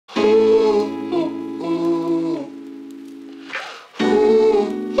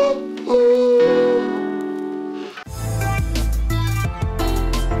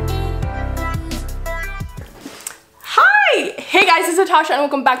Natasha and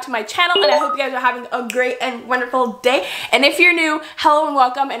welcome back to my channel, and I hope you guys are having a great and wonderful day. And if you're new, hello and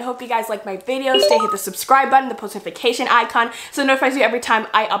welcome, and hope you guys like my videos. Hit the subscribe button, the post notification icon, so it notifies you every time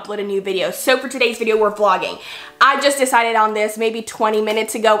I upload a new video. So for today's video, we're vlogging. I just decided on this maybe 20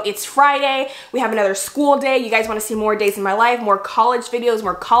 minutes ago. It's Friday. We have another school day. You guys want to see more days in my life, more college videos,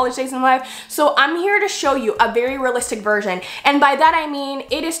 more college days in my life. So I'm here to show you a very realistic version. And by that I mean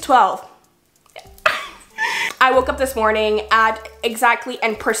it is 12. I woke up this morning at exactly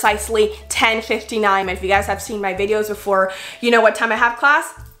and precisely 10:59. If you guys have seen my videos before, you know what time I have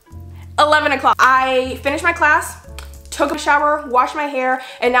class? 11 o'clock. I finished my class, took a shower, washed my hair,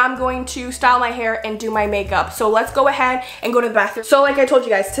 and now I'm going to style my hair and do my makeup. So let's go ahead and go to the bathroom. So like I told you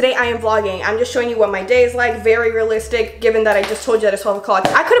guys, today I am vlogging. I'm just showing you what my day is like, very realistic, given that I just told you that it's 12 o'clock.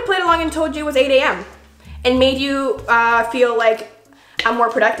 I could have played along and told you it was 8 a.m. and made you feel like I'm more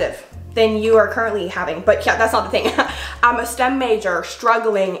productive than you are currently having, but yeah, that's not the thing. I'm a STEM major,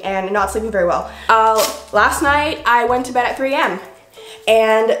 struggling and not sleeping very well. Last night I went to bed at 3 a.m.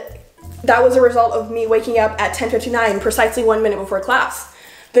 and that was a result of me waking up at 10:59, precisely 1 minute before class.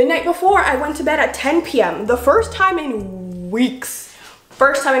 The night before I went to bed at 10 p.m. the first time in weeks.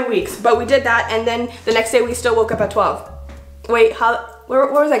 But we did that, and then the next day we still woke up at 12. Wait, where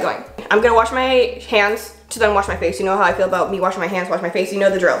was I going? I'm gonna wash my hands to then wash my face. You know how I feel about me washing my hands, wash my face, you know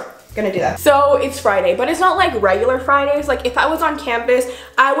the drill. Gonna do that. So it's Friday, but it's not like regular Fridays. Like if I was on campus,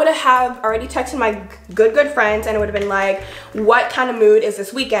 I would have already texted my good friends and it would have been like, what kind of mood is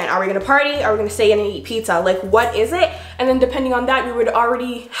this weekend? Are we gonna party? Are we gonna stay in and eat pizza? Like what is it? And then depending on that, we would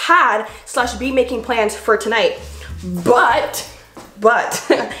already had / be making plans for tonight. But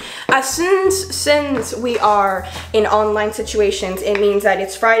since we are in online situations, it means that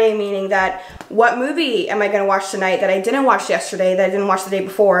it's Friday, meaning that what movie am I gonna watch tonight that I didn't watch yesterday, that I didn't watch the day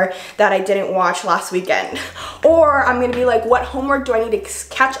before, that I didn't watch last weekend? Or I'm gonna be like, what homework do I need to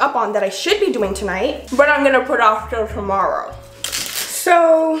catch up on that I should be doing tonight, but I'm gonna put off till tomorrow?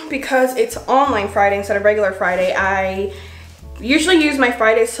 So because it's online Friday instead of regular Friday, I usually use my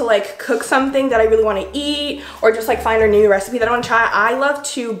Fridays to like cook something that I really want to eat, or just like find a new recipe that I want to try. I love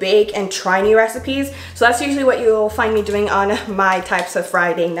to bake and try new recipes, so that's usually what you'll find me doing on my types of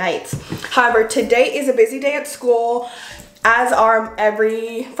Friday nights. However, today is a busy day at school, as are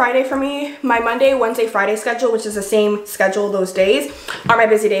every Friday for me. My Monday, Wednesday, Friday schedule, which is the same schedule those days, are my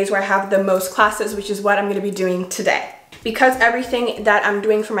busy days where I have the most classes, which is what I'm going to be doing today. Because everything that I'm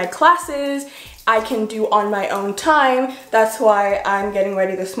doing for my classes I can do on my own time, that's why I'm getting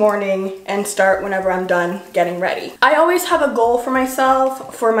ready this morning and start whenever I'm done getting ready. I always have a goal for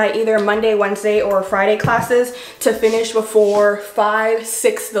myself for my either Monday, Wednesday, or Friday classes to finish before 5,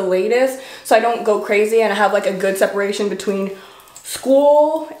 6 the latest, so I don't go crazy and I have like a good separation between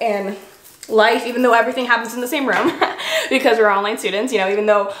school and life, even though everything happens in the same room because we're online students, you know, even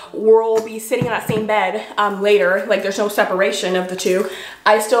though we'll be sitting in that same bed later, like there's no separation of the two,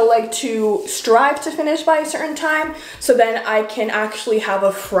 I still like to strive to finish by a certain time so then I can actually have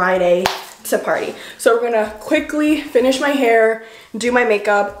a Friday to party. So we're gonna quickly finish my hair, do my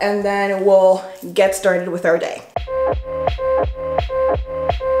makeup, and then we'll get started with our day.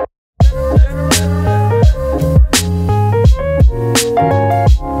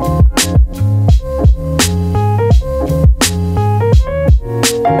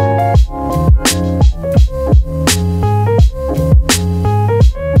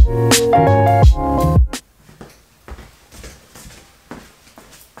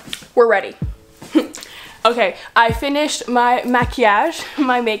 We're ready. Okay, I finished my maquillage,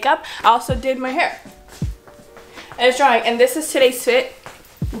 my makeup. I also did my hair. And it's drying, and this is today's fit.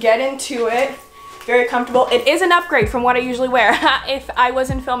 Get into it. Very comfortable. It is an upgrade from what I usually wear. If I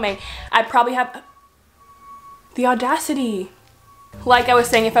wasn't filming, I'd probably have the audacity. Like I was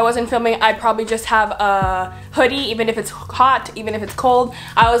saying, if I wasn't filming, I'd probably just have a hoodie, even if it's hot, even if it's cold.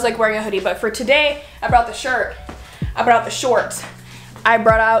 I was like wearing a hoodie, but for today, I brought the shirt, I brought the shorts, I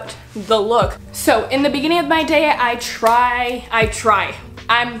brought out the look. So in the beginning of my day, I try,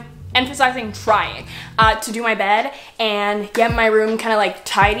 I'm emphasizing trying, to do my bed and get my room kind of like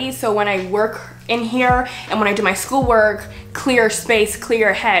tidy, so when I work in here and when I do my schoolwork, clear space,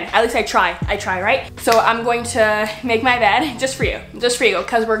 clear head. At least I try, right? So I'm going to make my bed just for you,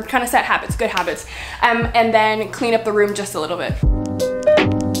 because we're trying to set habits, good habits, and then clean up the room just a little bit.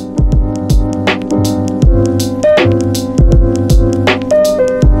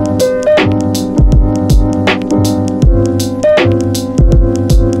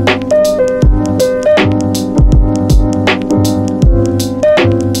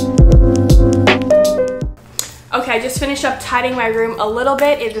 finished up tidying my room a little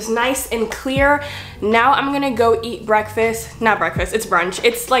bit. It is nice and clear. Now I'm gonna go eat breakfast. Not breakfast, it's brunch.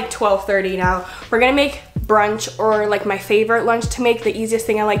 It's like 12:30 now. We're gonna make brunch, or like my favorite lunch to make, the easiest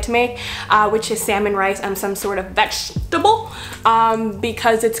thing I like to make, which is salmon, rice, and some sort of vegetable,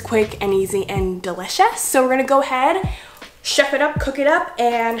 because it's quick and easy and delicious. So we're gonna go ahead, chef it up, cook it up,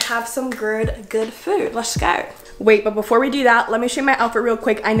 and have some good food. Let's go. Wait, but before we do that, let me show you my outfit real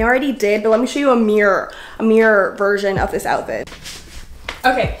quick. I know I already did, but let me show you a mirror version of this outfit.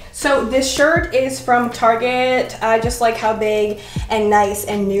 Okay, so this shirt is from Target. I just like how big and nice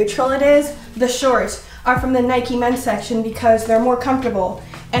and neutral it is. The shorts are from the Nike men's section because they're more comfortable,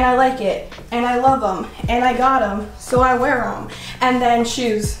 and I like it, and I love them, and I got them, so I wear them. And then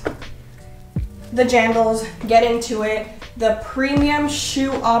shoes, the Jandals, get into it. The premium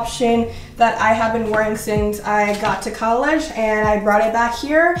shoe option that I have been wearing since I got to college, and I brought it back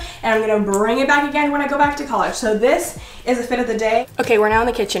here, and I'm gonna bring it back again when I go back to college. So this is the fit of the day. Okay, we're now in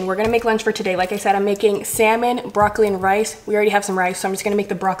the kitchen. We're gonna make lunch for today. Like I said, I'm making salmon, broccoli, and rice. We already have some rice, so I'm just gonna make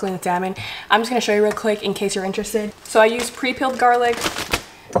the broccoli and salmon. I'm just gonna show you real quick in case you're interested. So I use pre-peeled garlic.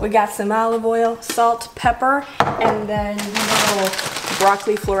 We got some olive oil, salt, pepper, and then these little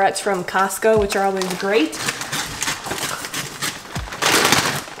broccoli florets from Costco, which are always great.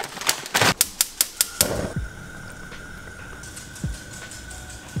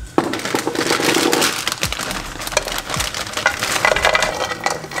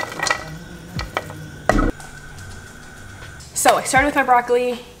 So I started with my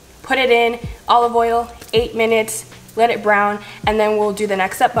broccoli, put it in, olive oil, 8 minutes, let it brown, and then we'll do the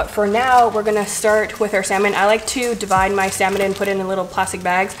next step. But for now, we're gonna start with our salmon. I like to divide my salmon and put it in little plastic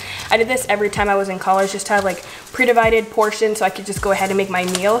bags. I did this every time I was in college, just to have like pre-divided portions so I could just go ahead and make my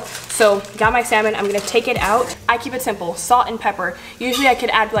meal. So got my salmon, I'm gonna take it out. I keep it simple, salt and pepper. Usually I could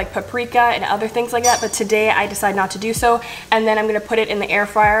add like paprika and other things like that, but today I decided not to do so. And then I'm gonna put it in the air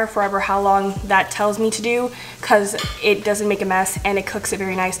fryer for ever how long that tells me to do, because it doesn't make a mess and it cooks it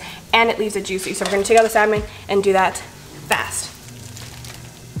very nice and it leaves it juicy. So we're gonna take out the salmon and do that fast.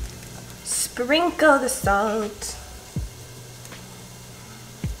 Sprinkle the salt.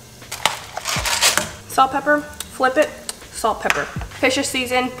 Salt, pepper, flip it, salt, pepper. Fish is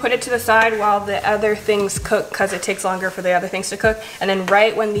seasoned, put it to the side while the other things cook, because it takes longer for the other things to cook. And then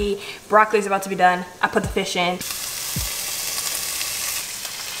right when the broccoli is about to be done, I put the fish in.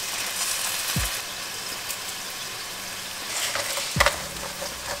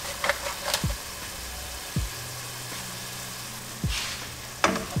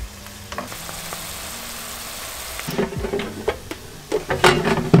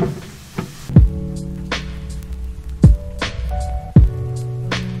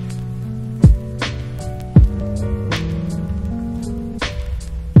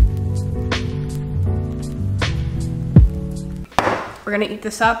 We're gonna eat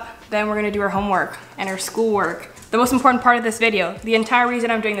this up, then we're gonna do our homework and our schoolwork. The most important part of this video, the entire reason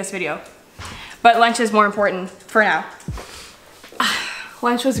I'm doing this video. But lunch is more important for now.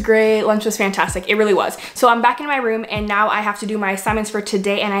 Lunch was great, lunch was fantastic, it really was. So I'm back in my room and now I have to do my assignments for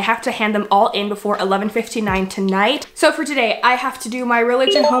today, and I have to hand them all in before 11:59 tonight. So for today, I have to do my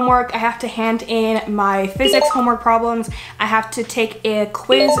religion homework, I have to hand in my physics homework problems, I have to take a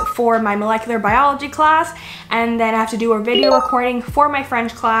quiz for my molecular biology class, and then I have to do a video recording for my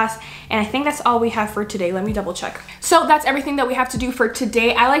French class, and I think that's all we have for today. Let me double check. So that's everything that we have to do for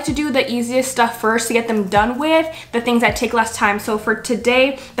today. I like to do the easiest stuff first to get them done with, the things that take less time. So for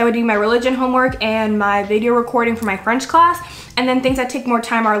today, that would be my religion homework and my video recording for my French class. And then things that take more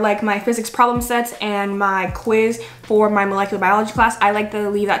time are like my physics problem sets and my quiz for my molecular biology class. I like to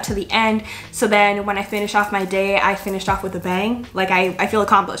leave that to the end, so then when I finish off my day, I finished off with a bang. Like I feel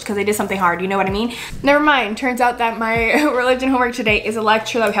accomplished because I did something hard, you know what I mean? Never mind, turns out that my religion homework today is a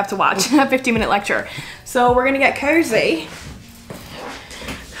lecture that we have to watch, a 15-minute lecture. So we're gonna get cozy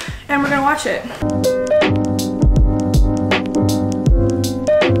and we're gonna watch it.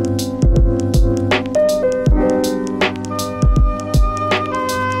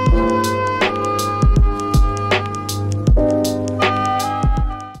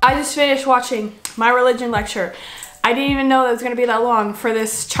 I just finished watching my religion lecture. I didn't even know that it was gonna be that long for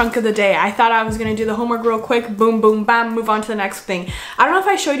this chunk of the day. I thought I was gonna do the homework real quick, boom, boom, bam, move on to the next thing. I don't know if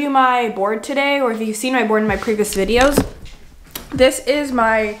I showed you my board today or if you've seen my board in my previous videos. This is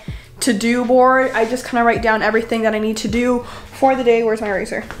my to-do board. I just kind of write down everything that I need to do for the day. Where's my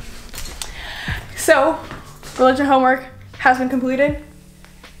eraser? So, religion homework has been completed,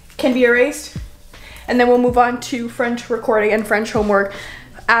 can be erased, and then we'll move on to French recording and French homework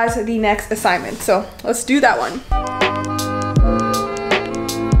as the next assignment. So let's do that one.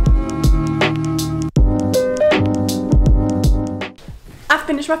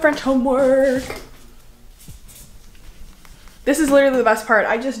 finished my French homework. This is literally the best part.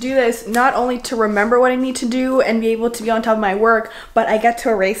 I just do this not only to remember what I need to do and be able to be on top of my work, but I get to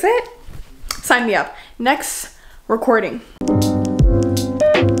erase it. Sign me up. Next recording.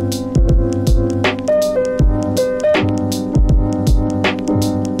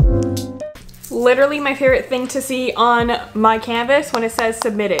 Literally my favorite thing to see on my canvas when it says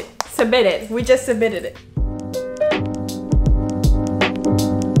submitted. Submitted. We just submitted it.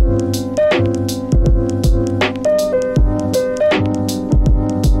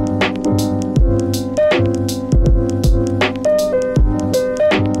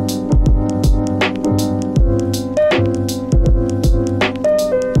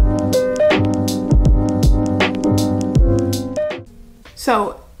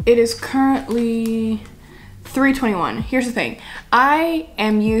 So it is currently 3:21. Here's the thing. I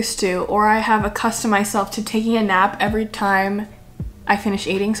am used to, or I have accustomed myself to taking a nap every time I finish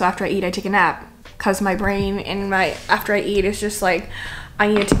eating. So after I eat, I take a nap because my brain and after I eat is just like, I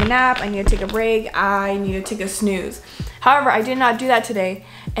need to take a nap, I need to take a break, I need to take a snooze. However, I did not do that today,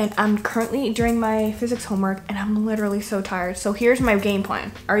 and I'm currently doing my physics homework and I'm literally so tired. So here's my game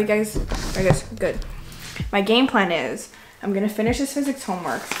plan. Are you guys good? My game plan is, I'm gonna finish this physics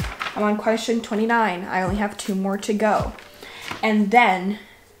homework. I'm on question 29. I only have 2 more to go. And then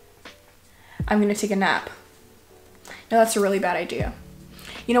I'm gonna take a nap. Now that's a really bad idea.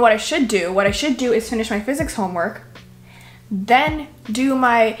 You know what I should do? What I should do is finish my physics homework, then do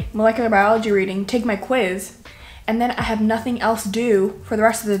my molecular biology reading, take my quiz, and then I have nothing else due for the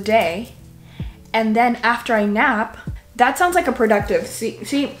rest of the day. And then after I nap, that sounds like a productive,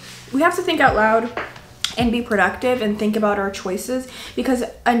 see, we have to think out loud and be productive and think about our choices, because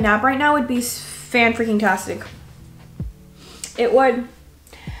a nap right now would be fan-freaking-tastic. It would.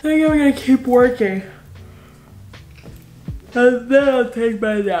 I think I'm gonna keep working. And then I'll take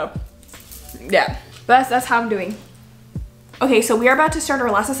my nap. Yeah, but that's how I'm doing. Okay, so we are about to start our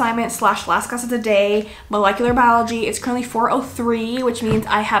last assignment / last class of the day, molecular biology. It's currently 4:03, which means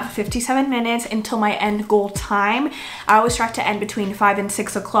I have 57 minutes until my end goal time. I always try to end between 5 and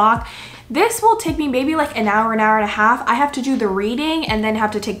 6 o'clock. This will take me maybe like an hour and a half. I have to do the reading and then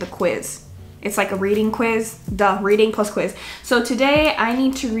have to take the quiz. It's like a reading quiz, reading plus quiz. So today I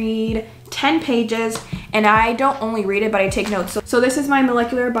need to read 10 pages, and I don't only read it, but I take notes. So this is my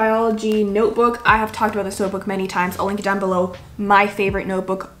molecular biology notebook. I have talked about this notebook many times. I'll link it down below. My favorite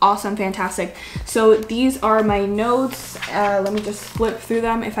notebook, awesome, fantastic. So these are my notes. Let me just flip through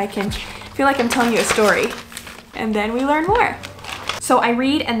them if I can. Feel like I'm telling you a story, and then we learn more. So I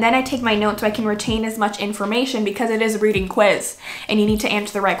read and then I take my notes so I can retain as much information, because it is a reading quiz and you need to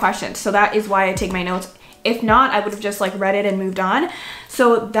answer the right questions. So that is why I take my notes. If not, I would have just like read it and moved on.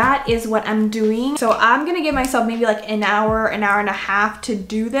 So that is what I'm doing. So I'm gonna give myself maybe like an hour and a half to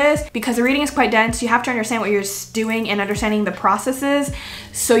do this, because the reading is quite dense. You have to understand what you're doing and understanding the processes,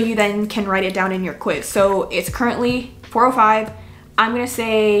 so you then can write it down in your quiz. So it's currently 4:05. I'm gonna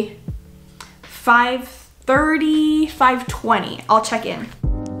say 5:30, 5:20. I'll check in.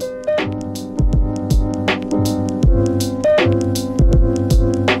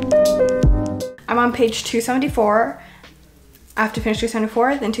 I'm on page 274. I have to finish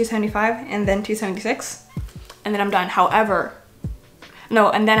 274, then 275, and then 276, and then I'm done. However, no,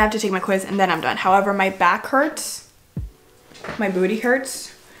 and then I have to take my quiz, and then I'm done. However, my back hurts, my booty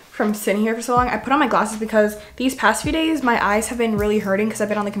hurts from sitting here for so long. I put on my glasses because these past few days, my eyes have been really hurting because I've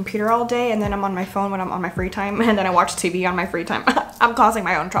been on the computer all day, and then I'm on my phone when I'm on my free time, and then I watch TV on my free time. I'm causing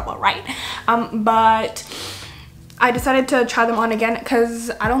my own trouble, right? But I decided to try them on again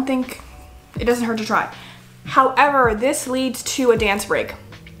because I don't think it doesn't hurt to try. However, this leads to a dance break.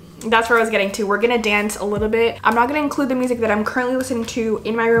 That's where I was getting to. We're gonna dance a little bit. I'm not gonna include the music that I'm currently listening to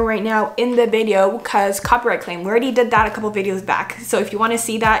in my room right now in the video because copyright claim. We already did that a couple videos back. So if you wanna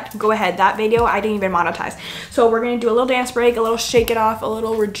see that, go ahead. That video, I didn't even monetize. So we're gonna do a little dance break, a little shake it off, a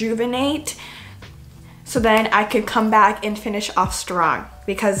little rejuvenate. So then I could come back and finish off strong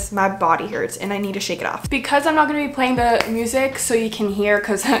because my body hurts and I need to shake it off. Because I'm not gonna be playing the music so you can hear,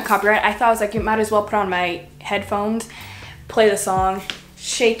 because copyright, I thought I was like, you might as well put on my headphones, play the song,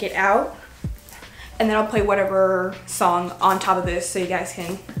 shake it out, and then I'll play whatever song on top of this so you guys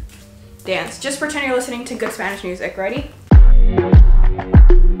can dance. Just pretend you're listening to good Spanish music. Ready?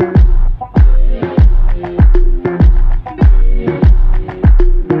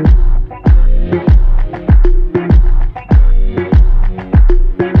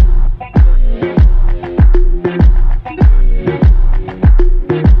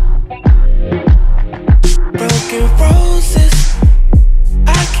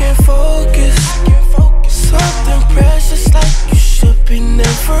 Something precious like you should be next.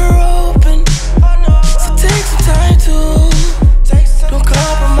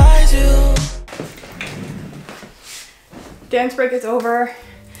 Dance break is over.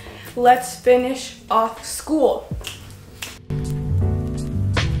 Let's finish off school.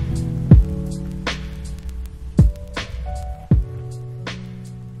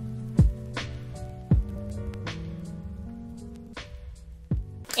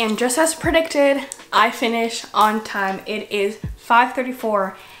 And just as predicted, I finished on time. It is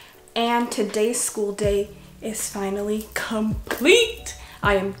 5:34 and today's school day is finally complete.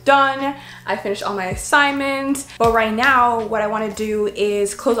 I am done. I finished all my assignments. But right now, what I want to do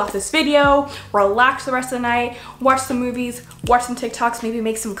is close off this video, relax the rest of the night, watch some movies, watch some TikToks, maybe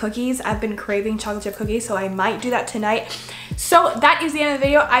make some cookies. I've been craving chocolate chip cookies, so I might do that tonight. So that is the end of the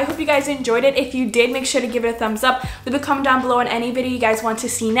video. I hope you guys enjoyed it. If you did, make sure to give it a thumbs up. Leave a comment down below on any video you guys want to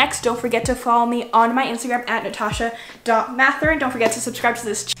see next. Don't forget to follow me on my Instagram at natasha.mather, and don't forget to subscribe to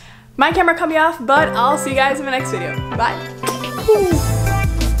this channel. My camera cut me off, but I'll see you guys in the next video. Bye.